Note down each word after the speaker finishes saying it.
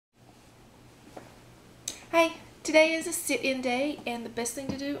Hi, today is a sit-in day, and the best thing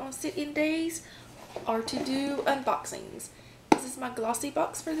to do on sit-in days are to do unboxings. This is my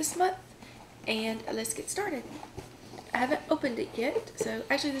Glossybox for this month, and let's get started. I haven't opened it yet, so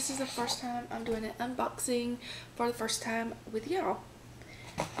actually this is the first time I'm doing an unboxing for the first time with y'all.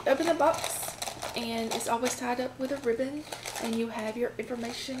 Open the box, and it's always tied up with a ribbon, and you have your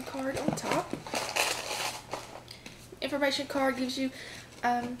information card on top. Information card gives you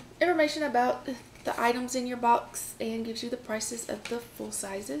information about the items in your box and gives you the prices of the full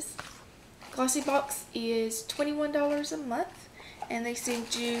sizes. Glossybox is $21 a month, and they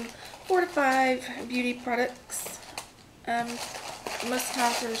send you 4 to 5 beauty products. Most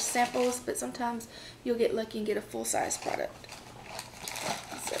times there's samples, but sometimes you'll get lucky and get a full size product.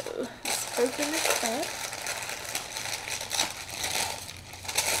 So let's open this up,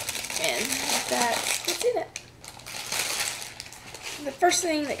 and that's what's in it. The first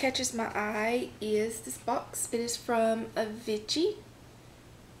thing that catches my eye is this box. It is from Avicii,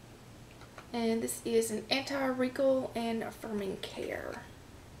 and this is an anti-wrinkle and affirming care.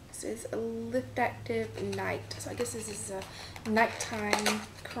 It says a Lift Active Night, so I guess this is a nighttime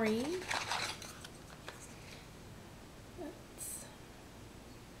cream. Let's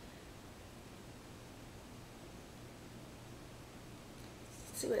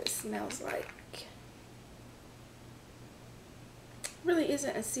see what it smells like. Really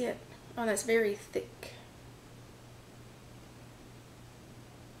isn't a scent. Oh, that's very thick.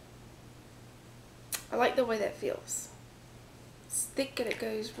 I like the way that feels. It's thick and it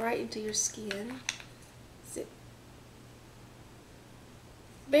goes right into your skin. It's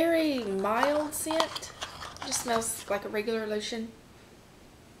very mild scent. It just smells like a regular lotion.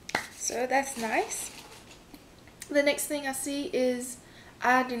 So that's nice. The next thing I see is,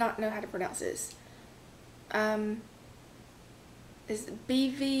 I do not know how to pronounce this. Is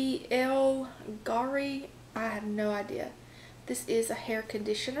BVL Gari. I have no idea. This is a hair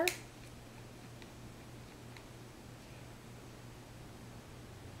conditioner.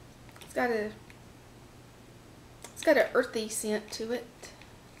 It's got an earthy scent to it,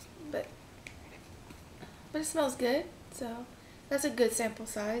 but it smells good. So that's a good sample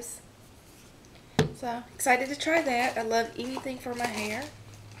size. So excited to try that. I love anything for my hair.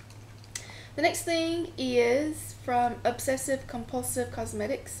 The next thing is from Obsessive Compulsive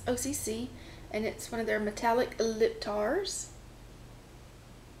Cosmetics, OCC, and it's one of their metallic lip tars.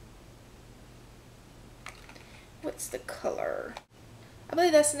 What's the color? I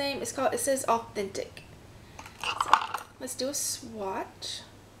believe that's the name. It's called, it says Authentic. So let's do a swatch.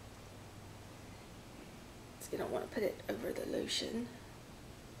 So you don't want to put it over the lotion.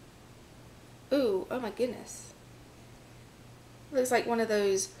 Ooh, oh my goodness. Looks like one of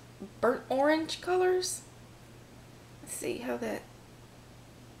those burnt orange colors. Let's see how that,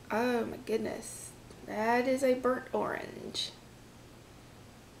 oh my goodness, that is a burnt orange.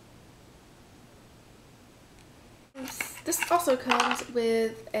 This also comes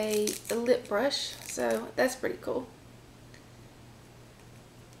with a lip brush, so that's pretty cool.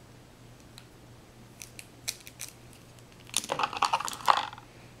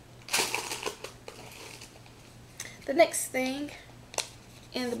 The next thing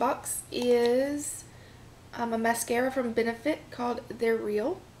in the box is a mascara from Benefit called They're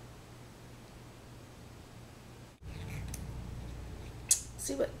Real. Let's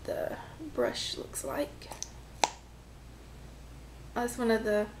see what the brush looks like. Oh, it's one of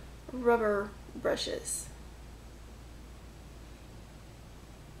the rubber brushes.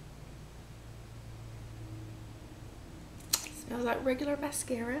 Smells like regular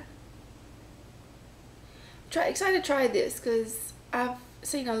mascara. Excited to try this because I've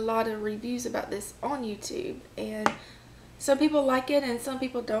seen a lot of reviews about this on YouTube, and some people like it and some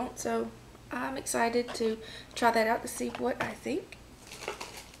people don't, so I'm excited to try that out to see what I think.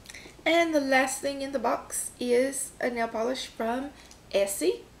 And the last thing in the box is a nail polish from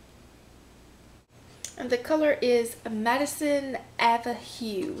Essie, and the color is Madison Ava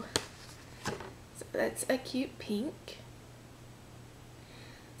Hue, so that's a cute pink.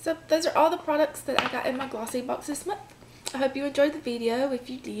 So those are all the products that I got in my Glossybox this month. I hope you enjoyed the video. If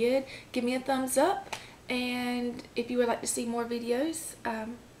you did, give me a thumbs up, and if you would like to see more videos,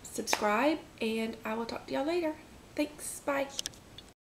 subscribe, and I will talk to y'all later. Thanks, bye.